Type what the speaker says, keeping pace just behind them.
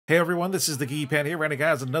Hey everyone, this is the Geeky Panda here, running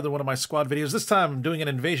guys another one of my squad videos. This time I'm doing an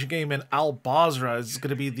invasion game in Al-Basra. It's going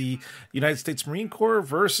to be the United States Marine Corps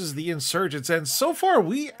versus the insurgents, and so far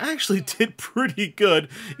we actually did pretty good.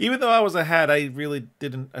 Even though I was ahead, I really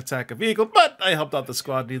didn't attack a vehicle, but I helped out the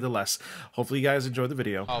squad nevertheless. Hopefully you guys enjoy the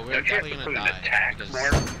video. Oh, we're probably gonna die. Attack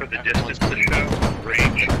mark for the distance window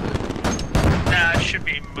range. Nah, it should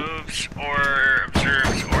be moves or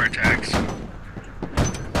observes or attacks.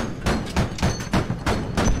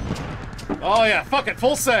 Oh yeah, fuck it,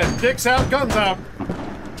 full send. Dicks out, guns out.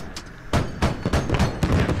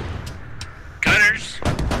 Gunners,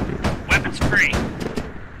 weapons free.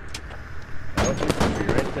 Oh, he's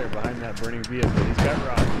right there behind that burning vehicle. He's got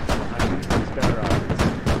rockets behind him. He's got rockets.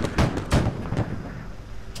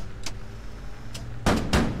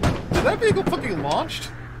 Did that vehicle fucking launched?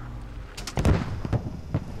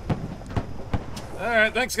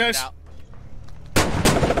 Alright, thanks guys. Now.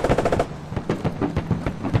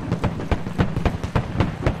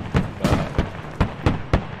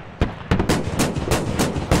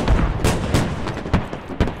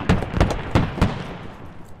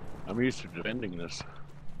 I'm used to defending this.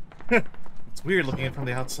 It's weird looking in from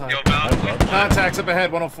the outside. Yo, Val. Contacts up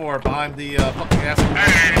ahead, 104, behind the fucking gas.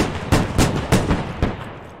 Alright.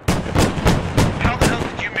 How the hell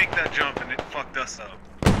did you make that jump and it fucked us up?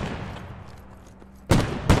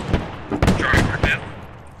 Driver, man.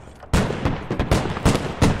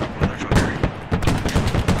 Motherfucker.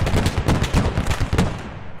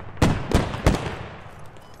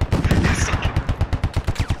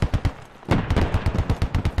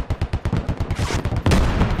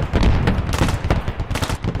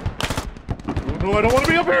 No, I don't want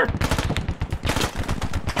to be up here!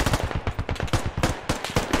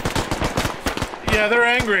 Yeah, they're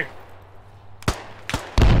angry.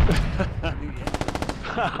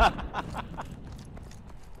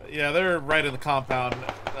 Yeah, they're right in the compound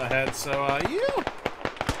ahead, so, yeah.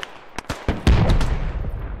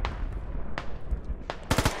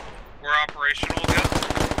 We're operational again.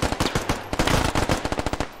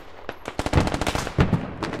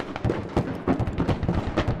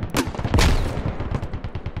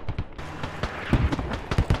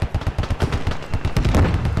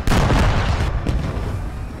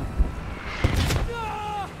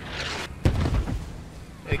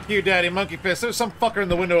 Hey, Q Daddy, Monkey Fist, there's some fucker in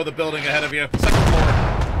the window of the building ahead of you. Second floor.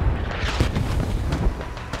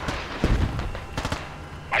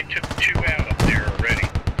 I took 2 out up there already.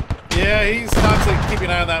 Yeah, he's constantly keeping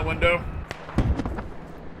an eye on that window.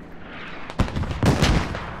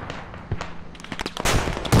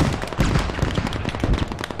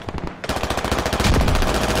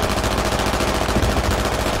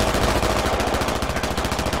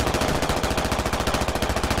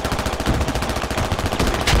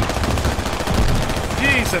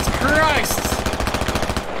 Jesus Christ!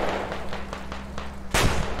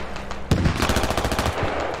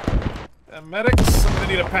 Medics, I'm gonna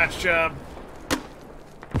need a patch job.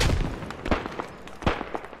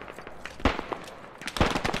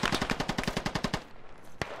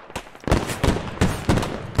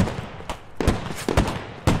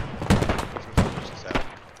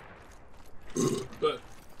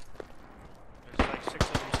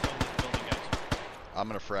 I'm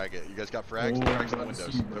gonna frag it. You guys got frags? Frags in the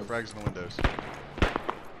windows. Throw frags in the windows.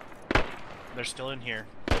 They're still in here.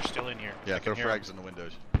 They're still in here. Yeah, throw frags in the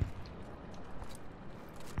windows.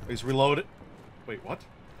 He's reloaded. Wait, what?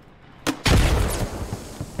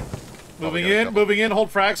 Moving got a in, couple. moving in.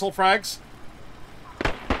 Hold frags, hold frags.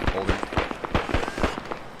 Hold it.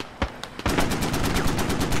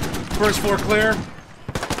 First floor clear. I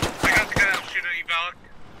got the guy that'll shoot at you, Valak.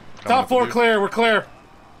 Top floor clear, we're clear.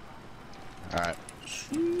 Alright.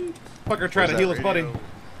 Fucker tried to Where's heal that his buddy. radio?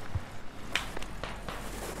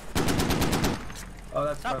 Oh,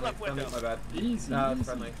 that's Top friendly. left window. My bad. Easy, No, it's easy.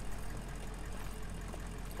 friendly.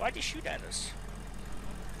 Why'd you shoot at us?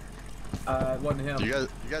 It wasn't him. You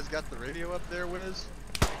guys got the radio up there, Wiz?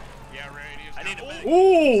 Yeah, radio's I need a medic.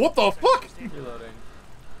 Ooh, what the fuck? Reloading.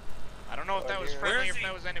 I don't know if that was friendly or if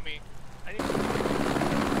that was enemy.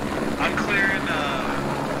 I'm clearing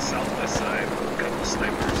the southwest side with a couple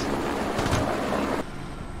snipers.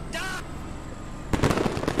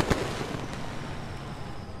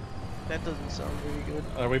 That doesn't sound very good.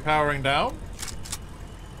 Are we powering down?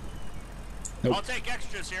 Nope. I'll take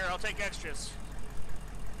extras here. I'll take extras.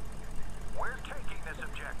 We're taking this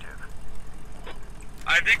objective.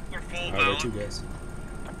 I think we're full Alright, now. there two guys.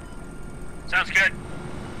 Sounds good.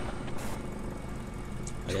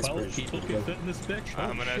 I guess 12 we're people good. can fit in this bitch.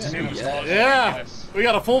 I'm gonna Oh, shit. assume it's Yeah. close. Yeah, we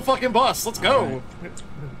got a full fucking bus. Let's go.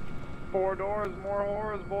 4 doors, more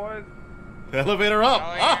horrors, boys. Elevator up.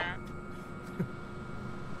 Oh, Up. yeah.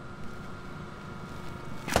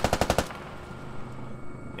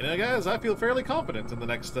 You know, guys, I feel fairly confident in the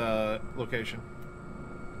next location.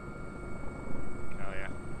 Oh yeah.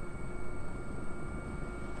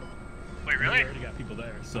 Wait, really? We already got people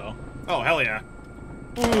there, so. Oh, hell yeah.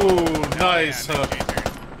 Ooh, nice hook.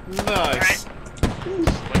 Nice.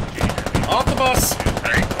 Off the bus.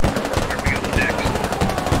 Alright, where we go next?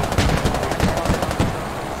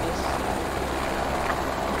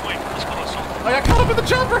 Wait, let's go assault. I got caught up in the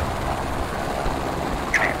chopper.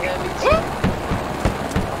 Yeah, me too.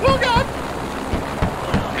 Oh, oh God.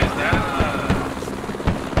 Is that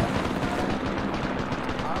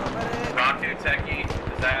Rocket Techie? Is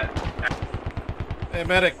that Hey,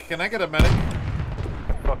 medic. Can I get a medic?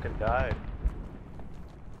 Fucking died.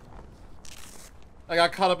 I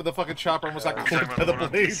got caught up in the fucking chopper and was like clipped by the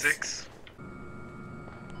blades.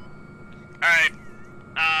 Alright,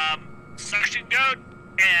 suction goat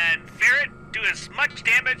and ferret, do as much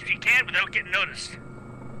damage as you can without getting noticed.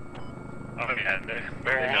 Oh yeah, they're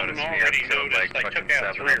already noticed. I took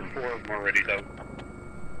out 3 or 4 of them already though.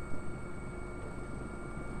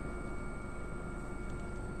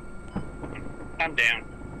 I'm down.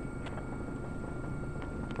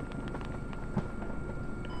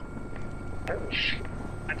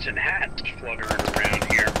 That's an hats fluttering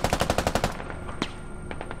around here.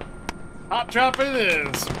 Hot chop it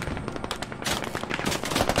is.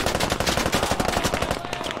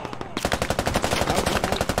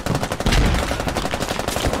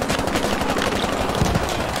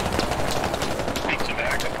 Need some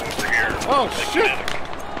backup over here. Oh shit!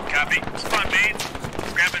 Copy. Spawn main.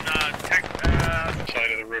 Grabbing, tech,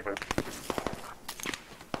 Side of the river.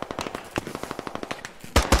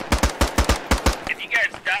 if you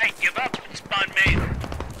guys die, give up and spawn main.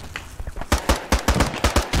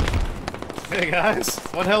 Hey guys,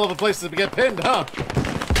 one hell of a place to get pinned, huh?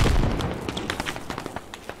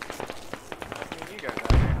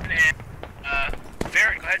 And,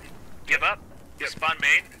 ferret, go ahead. Give up. Spawn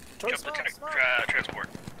main. Jump the transport.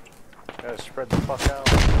 Gotta spread the fuck out.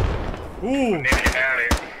 Ooh. Maybe out of here.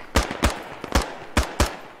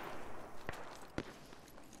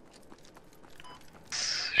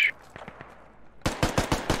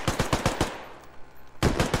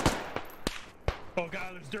 Oh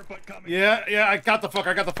god, there's dirt bike coming. Yeah, yeah, I got the fucker,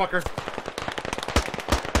 I got the fucker.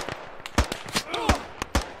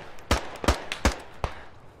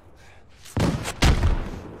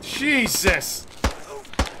 Jesus!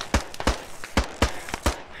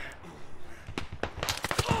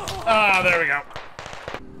 Ah, there we go.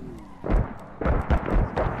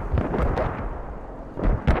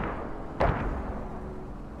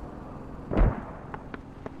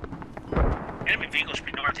 Enemy vehicle should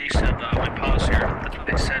be northeast of Wind Palace here. That's what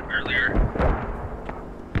they said earlier.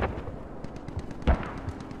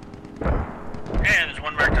 And there's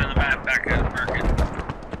one marked on the map back at the market.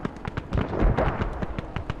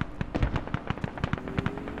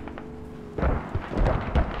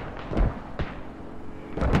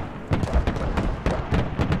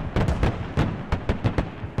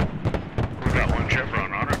 We got one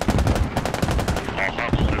Chevron on it. All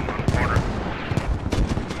huddled in one corner.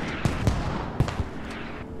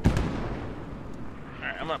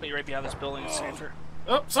 Alright, I'm gonna be right behind this building. It's safer.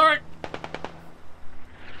 Oh, sorry.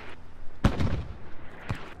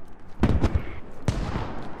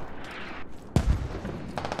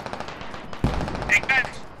 Hey guys,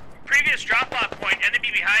 previous drop-off point, enemy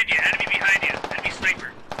behind you, enemy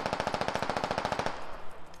sniper.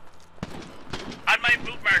 On my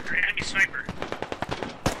boot marker, enemy sniper.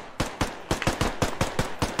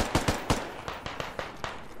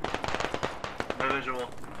 no visual?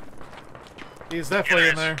 He's definitely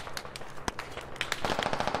in there there.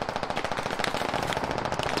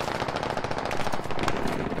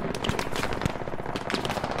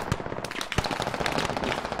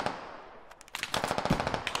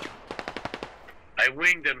 I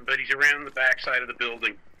winged him, but he's around the back side of the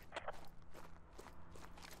building.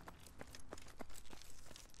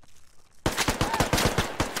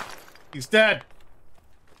 He's dead.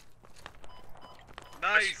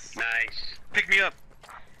 Nice. Nice. Pick me up.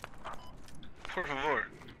 Por favor.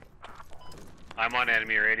 I'm on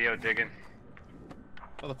enemy radio digging.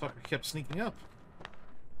 Motherfucker kept sneaking up.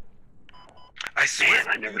 I swear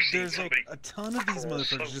I never seen There's somebody. a ton of these crawl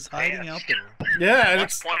motherfuckers so just hiding out there. Yeah, and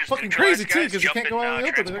Once it's one is fucking neutralized, crazy too, guys, because you jump can't go in, out in the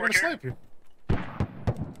open, they're gonna transport snipe you.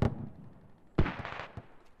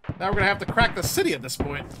 Now we're gonna have to crack the city at this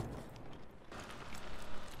point.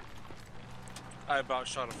 I about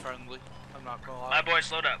shot a friendly. I'm not gonna lie. My boy,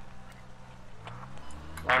 slowed up.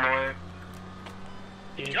 On the way.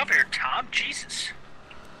 Get up here, Tom. Jesus.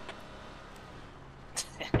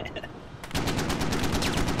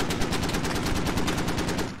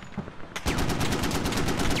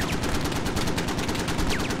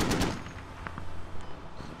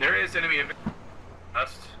 Serious enemy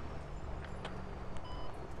west.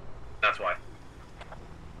 That's why.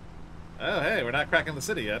 Oh, hey, we're not cracking the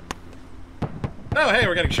city yet. Oh, hey,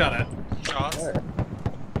 we're getting shot at. Shots.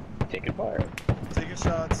 Taking fire. Taking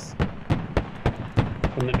shots.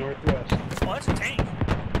 From the northwest. Oh, that's a tank.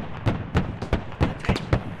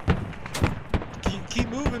 Keep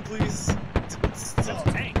moving, please. That's a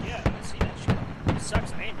tank, yeah. I see that shit. It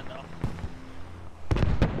sucks aiming, though.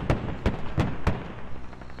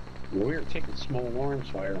 We're taking small arms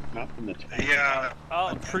fire, not from the tank. Yeah. Oh,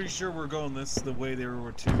 I'm pretty sure we're going the way they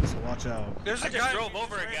were too, so watch out. There's I a just guy. drove he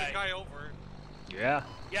over a ran guy. Over. Yeah.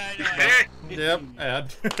 Yeah, I know. Yep,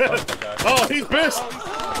 ad. Oh, he's missed!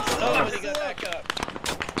 Oh, he got back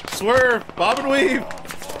up. Swerve! Bob and weave!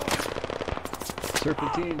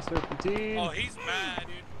 Serpentine, serpentine. Oh, he's mad,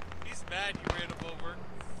 dude. He's mad you ran him over.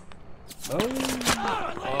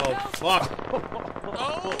 Oh, fuck.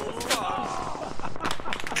 Oh, fuck.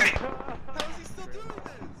 How is he still doing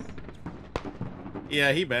this?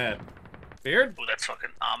 Yeah, he bad. Beard? Oh, that's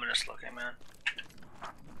fucking ominous looking, man.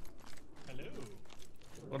 Hello.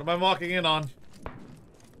 What am I walking in on?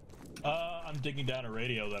 I'm digging down a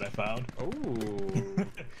radio that I found. Oh.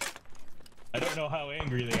 I don't know how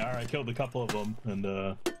angry they are. I killed a couple of them and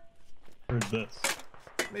heard this.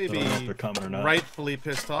 Maybe I don't know if they're coming or not. rightfully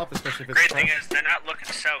pissed off, especially if it's Great thing fresh. is they're not looking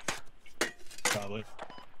south. Probably.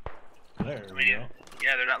 There I we mean, go.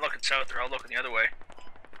 yeah, they're not looking south. They're all looking the other way.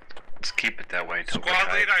 Let's keep it that way. Till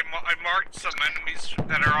Squad lead, I marked some enemies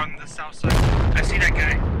that are on the south side. I see that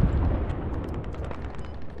guy.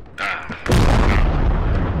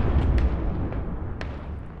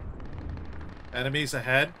 Enemies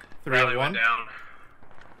ahead. Rally went 301. down.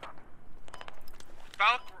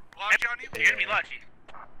 Falk, Lodge on you? Enemy Logi.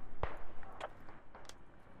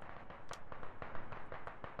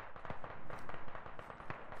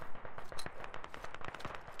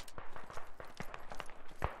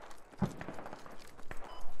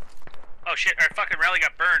 Oh shit, our fucking rally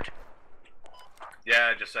got burned.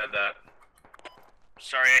 Yeah, I just said that.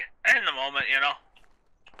 Sorry, in the moment, you know.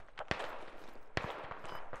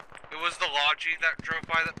 It was the Logi that drove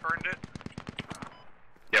by that burned it.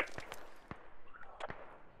 Yep.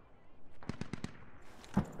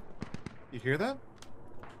 You hear that?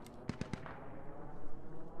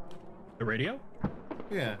 The radio?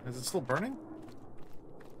 Yeah. Is it still burning?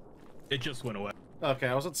 It just went away. Okay,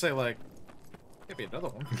 I was about to say, like, can't be another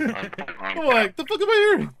one. I'm I'm like, the fuck am I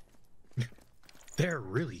hearing? They're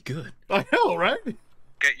really good. I know, right?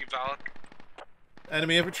 Get you, Valak.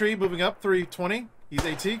 Enemy infantry moving up, 320. He's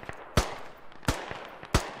AT.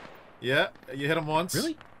 Yeah, you hit him once.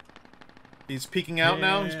 Really? He's peeking out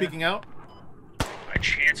now. He's Yeah. peeking out. By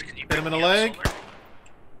chance, can you Hit him in the pick me up, leg. Solar?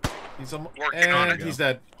 He's almost, Working on and it. he's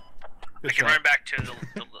dead. I Good can shot. run back to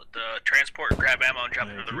the transport and grab ammo and jump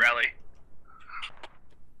into the rally.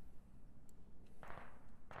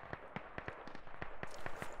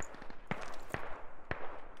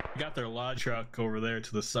 We got their lodge truck over there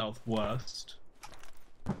to the southwest.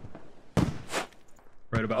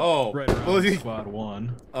 Right about Oh, right around well, he- squad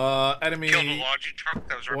 1. Enemy Killed the Logi truck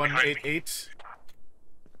that was right behind me. 188.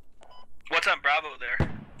 What's on Bravo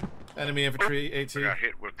there? Enemy infantry AT. got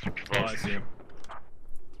hit with Oh, I see him.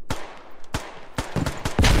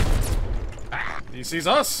 He sees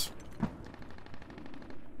us.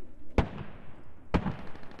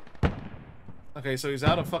 Okay, so he's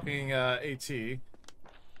out of fucking AT.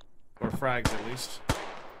 Or frags, at least.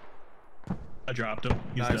 I dropped him.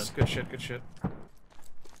 He's Nice. dead. Good shit, good shit.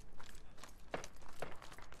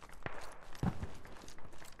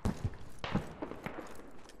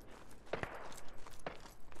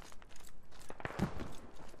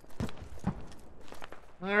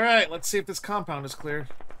 Alright, let's see if this compound is clear.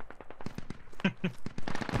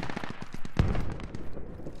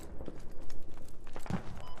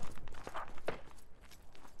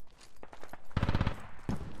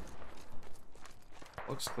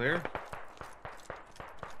 Looks clear.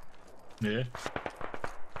 Yeah.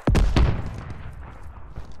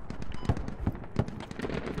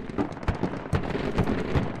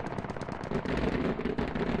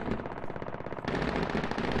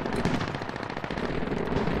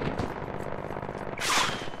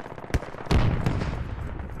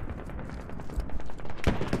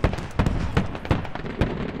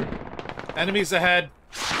 Enemies ahead.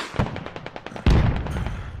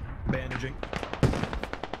 Bandaging.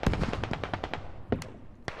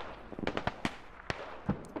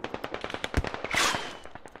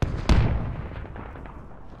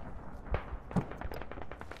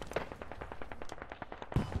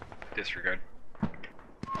 Disregard.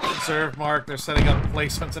 Observe, Mark. They're setting up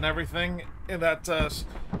placements and everything in that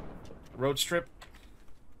road strip.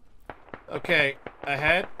 Okay,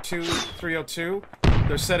 ahead, 2302.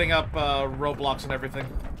 They're setting up roadblocks and everything.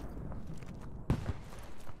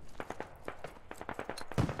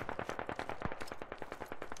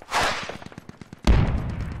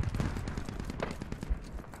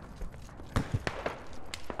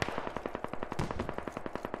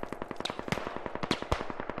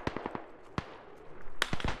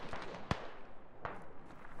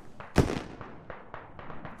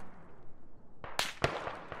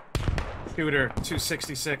 Shooter,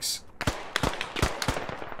 266.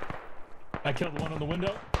 I killed one on the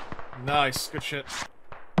window. Nice, good shit.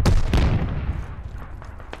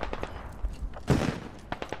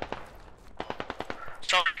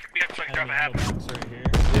 So, we have to drop a habit. Right here.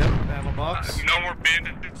 Yep, ammo box. No more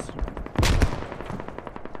bandits.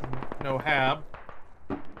 No hab.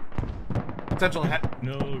 Potential hab.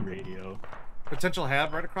 No radio. Potential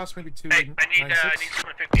hab right across maybe two. Hey, I need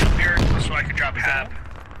someone to pick me up here so I can drop hab.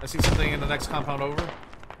 I see something in the next compound over.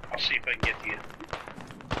 I'll see if I can get to you.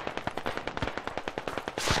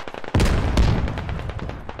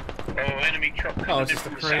 Oh, enemy truck coming it's in just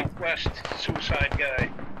from a the crate. southwest. Suicide guy.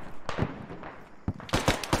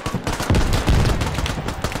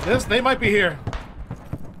 They might be here.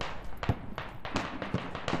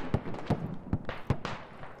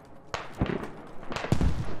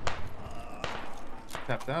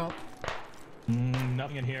 Tapped out.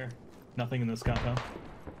 Nothing in here. Nothing in this compound.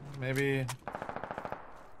 Maybe.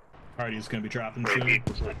 Alright, he's gonna be dropping Ray soon.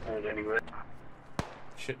 vehicle's not going anywhere.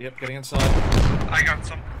 Shit, yep, getting inside. I got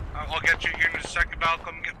some. I'll get you here in a second. I'll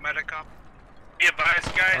come get medic up. Be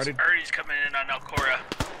advised, guys. Alrighty. Artie's coming in on Alcora.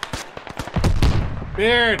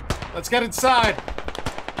 Beard, let's get inside.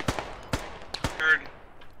 Heard.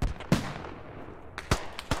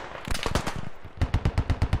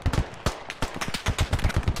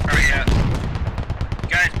 Hurry up.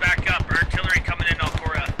 Guys, back up. Artillery coming in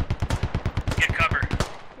Alcora. Get cover.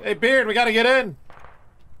 Hey, Beard, we gotta get in.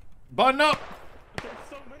 Button up. There's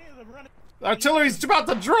so many of them running. Artillery's about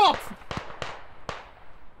to drop.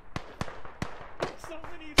 So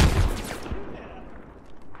many people doing that.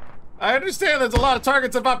 I understand there's a lot of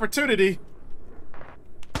targets of opportunity.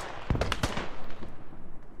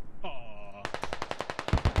 Aw.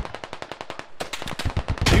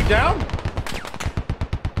 You down?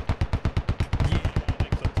 Yeah, I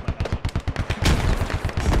think so. It's my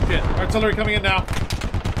helmet. Shit, artillery coming in now.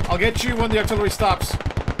 I'll get you when the artillery stops.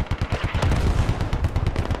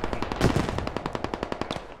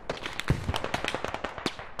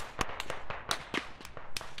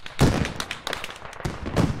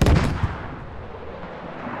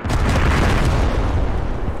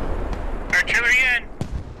 Artillery in.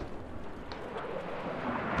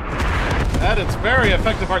 That is very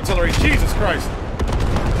effective artillery. Jesus Christ.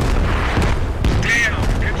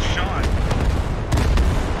 Damn, good shot.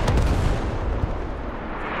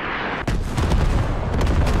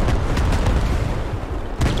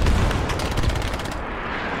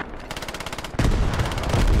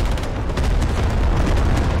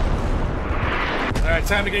 Alright,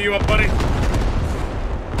 time to get you up, buddy.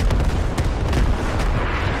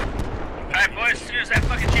 Alright, boys, as soon as that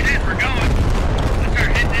fucking shit ends, we're going. Let's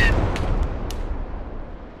start hitting in.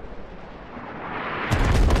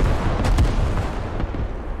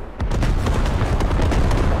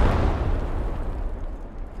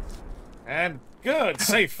 And good,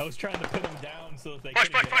 safe. I was trying to pin him down so that they Push,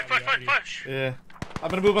 couldn't push, get push, out push, of the push, RD. push. Yeah. I'm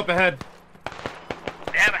gonna move up ahead.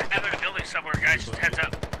 They have a building somewhere, guys. Just heads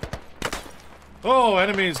up. Oh,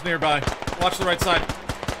 enemies nearby. Watch the right side.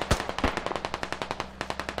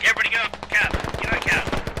 Everybody go. Cap. Get on cap.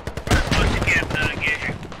 Or as close as you can without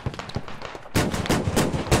engaging.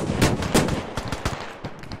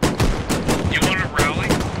 You want to rally?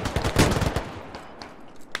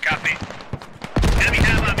 Copy. Enemy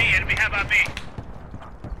have on me. Enemy have on me.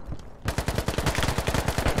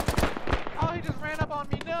 Oh, he just ran up on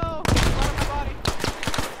me. No! Right on my body.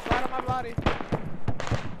 Right on my body.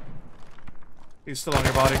 He's still on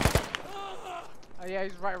your body. Oh, yeah,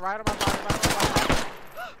 he's right on my body. Right on my body.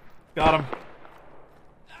 Got him.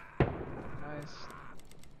 Nice.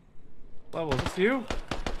 Level, is this you?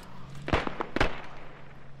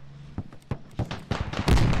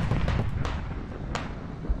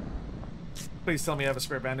 Please tell me you have a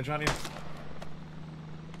spare bandage on you.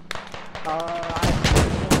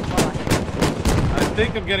 I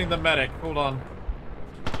think I'm getting the medic. Hold on.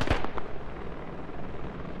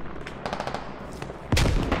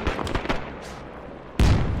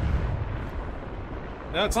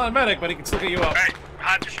 No, it's not a medic, but he can still get you up. Alright,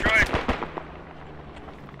 hot destroyed.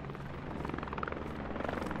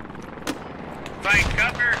 Find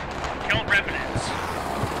cover, kill revenants.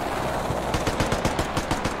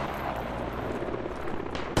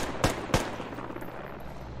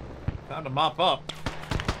 Time to mop up.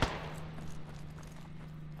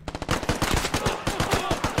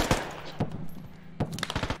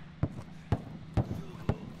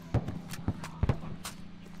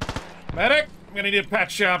 Medic! I'm gonna need a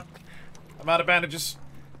patch shop. I'm out of bandages.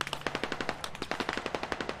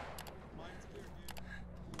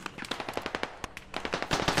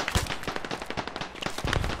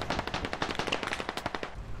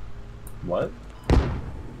 What?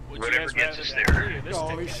 Whatever gets us there.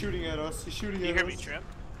 Oh, he's shooting at us. He's shooting at us. You hear me, Trim?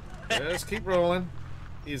 Just keep rolling.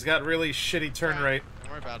 He's got really shitty turn rate.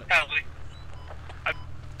 Don't worry about it.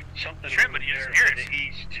 Something Trim, but he doesn't hear to us. the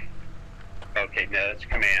east. Okay, no, that's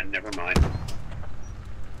command. Never mind.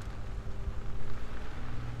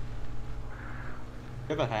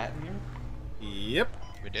 You have a hat in here? Yep.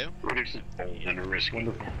 We do? There's a bold and a risky.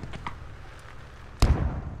 Wonderful.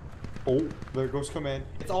 Oh, there goes command.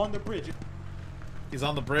 It's on the bridge. He's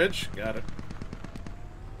on the bridge. Got it.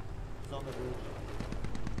 It's on the bridge.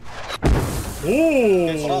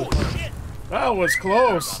 Ooh! That was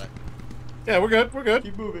close. Yeah, we're good. We're good.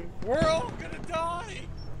 Keep moving. We're all gonna die!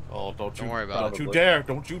 Oh, don't you worry about it. Don't you dare!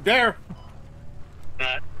 Don't you dare!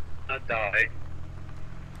 Not die.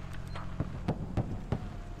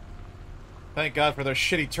 Thank God for their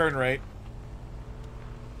shitty turn rate.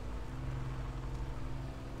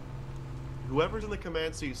 Whoever's in the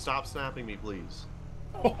command seat, stop snapping me, please.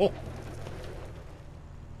 Oh.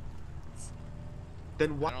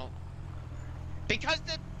 Then what? Because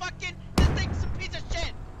this thing's a piece of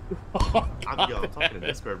shit! I'm talking in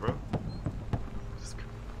Discord, bro.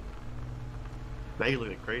 Now you're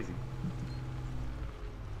looking crazy.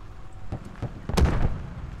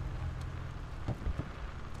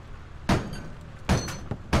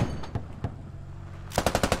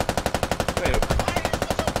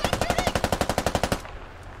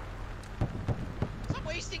 Stop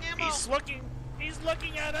wasting ammo! He's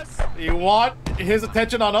looking at us! You want his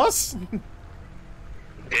attention on us?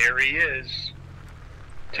 There he is.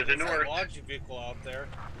 To the north. Launching vehicle out there.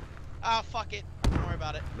 Ah, fuck it. Don't worry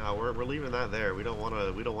about it. No, we're leaving that there. We don't want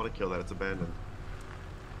to kill that. It's abandoned.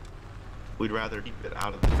 We'd rather keep it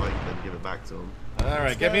out of the fight than give it back to him. All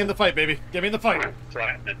right, get me in the fight, baby. Get me in the fight.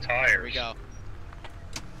 Flatten the tires. Here we go.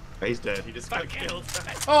 He's dead. He just got killed.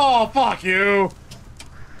 Oh, fuck you!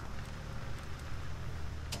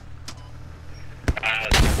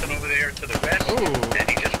 Something over there to the west. Ooh. And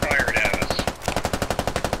he just fired at us.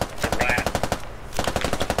 Flat.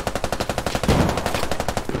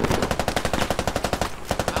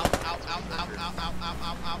 Ow.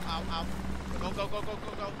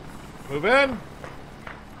 Go. Move in.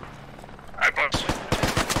 I bumped.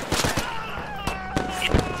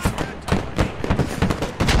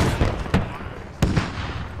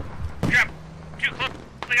 Trim! Too close!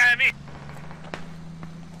 The guy at me!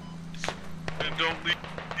 And don't leave.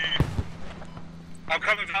 I'm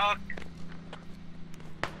coming, Valk!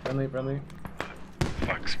 Friendly.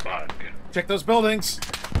 Fuck spot. Check those buildings.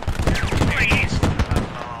 Please!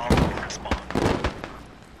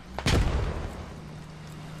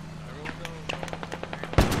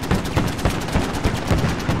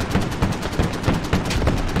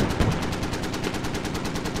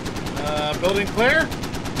 Building clear?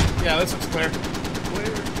 Yeah, this looks clear.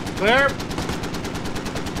 Clear.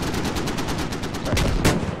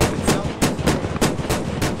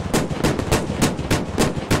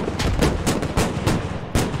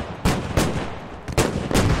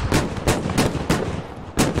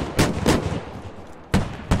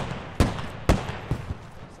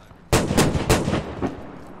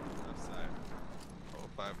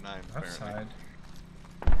 Outside.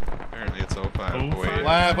 Apparently it's 05.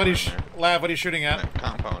 Lav, what are you shooting at?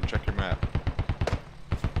 Compound, check your map.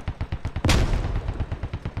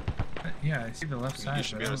 Yeah, I see the left side. You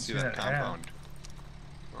should be able to see that compound.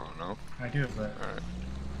 Oh no. I do, but... Alright.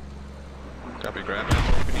 Copy, grab it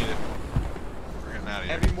if we need it. We're getting out of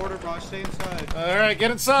here. Heavy mortar barrage, stay inside. Alright,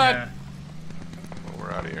 get inside! Yeah. Well,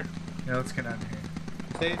 we're out of here. Yeah, let's get out of here.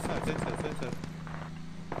 Stay inside.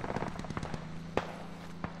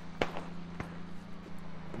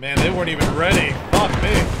 Man, they weren't even ready. Fuck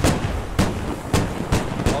me.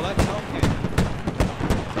 Oh, that's hell cannon.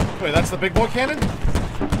 Wait, that's the big boy cannon?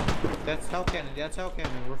 That's hell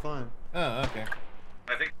cannon. We're fine. Oh, okay.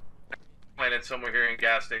 I think I planted somewhere here in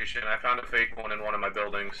gas station. I found a fake one in one of my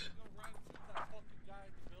buildings.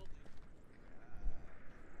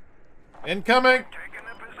 Incoming!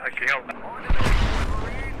 I killed him.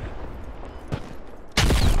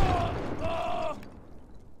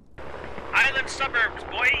 Island suburbs,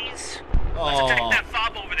 boys! Let's attack that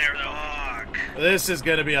fob over there, though. This is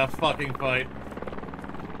gonna be a fucking fight.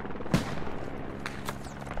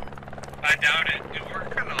 I doubt it. Dude, we're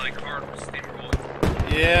kind of like hard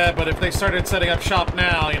steamrolling. Yeah, but if they started setting up shop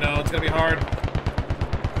now, you know, it's gonna be hard.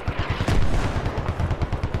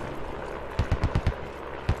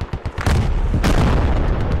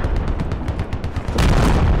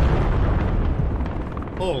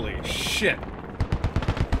 Holy shit.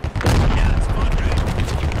 Yeah, it's fun, right?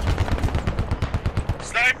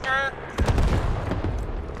 Sniper!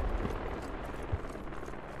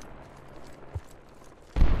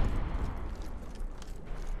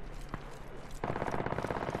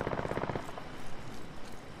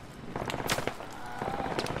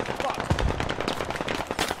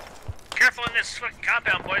 Careful in this fucking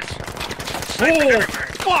compound, boys. Oh,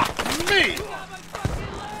 fuck me!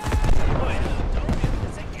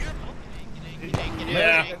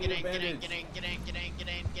 Yeah. Get in.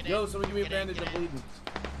 Yo, someone give me a bandage, I'm bleeding.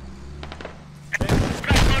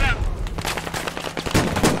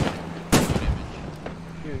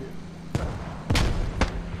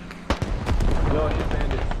 Yo, I need a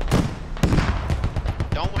bandage.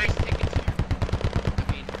 Don't waste tickets here. I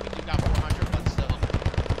mean, we do got 400, but still.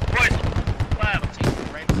 Boys, lab. Take it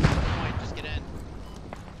right from the point, just get in.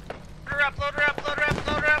 Load her up.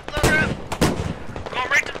 Going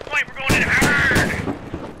right to the point, we're going in hard.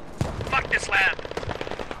 Fuck this lab.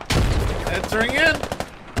 Entering in.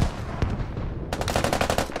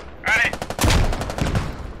 Alright.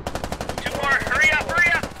 2 more, hurry up.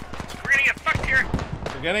 We're gonna get fucked here.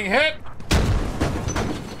 We're getting hit.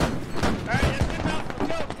 Alright, let's get out.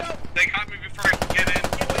 Go. They got me before I could get in.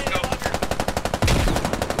 Let's go.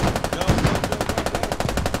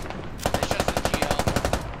 They shut the GL.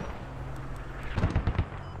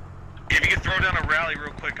 If you could throw down a rally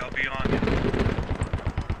real quick, I'll be on.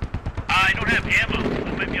 I don't have ammo.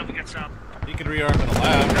 I might be able to get some. You can rearm in the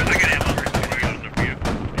lab. I got ammo.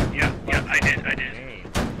 Yeah, I did.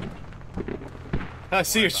 I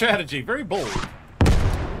see your strategy. Very bold.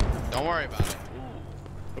 Don't worry about it.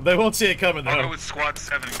 They won't see it coming, I'll go though. with Squad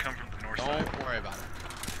 7 and come from the north side. Don't worry about it.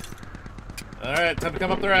 Alright, time to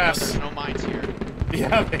come up their ass. There's no mines here.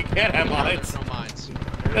 Yeah, they can't have mines. There's no mines.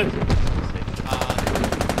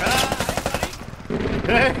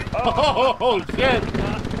 Hey. Oh, shit.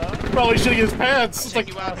 Probably shitting his pants. It's Take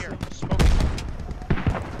like, you out here.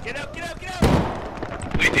 Get up.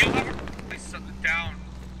 We do have a down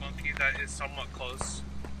monkey that is somewhat close.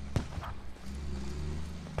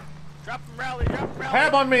 Drop him, rally.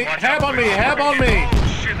 Hab on me. Watch Hab out, on me. quick. Hab on me.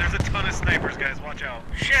 Oh shit, there's a ton of snipers, guys. Watch out.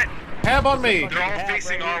 Shit. Hab on me. They're all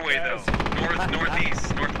facing our way, though.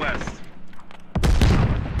 Northeast, northwest.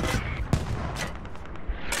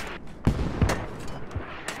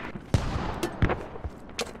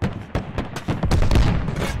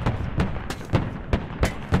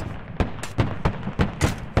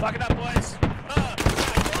 Fuck it up, boys.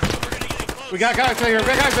 We got guys there.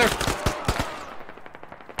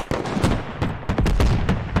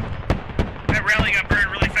 That rally got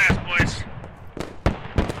burned really fast, boys.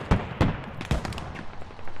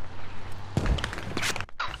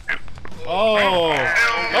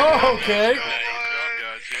 Oh, okay.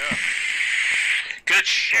 Good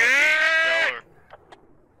shit.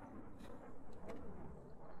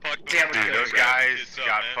 Dude, those guys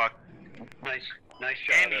got fucked. Nice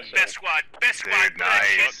shot. Andy, best squad. Dude,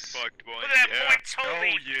 nice. Look at that points,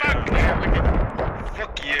 holy fuck.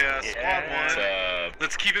 Fuck yeah, Squad 1.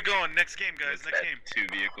 Let's keep it going. Next game, guys. Next game. 2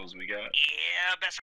 vehicles we got. Yeah, best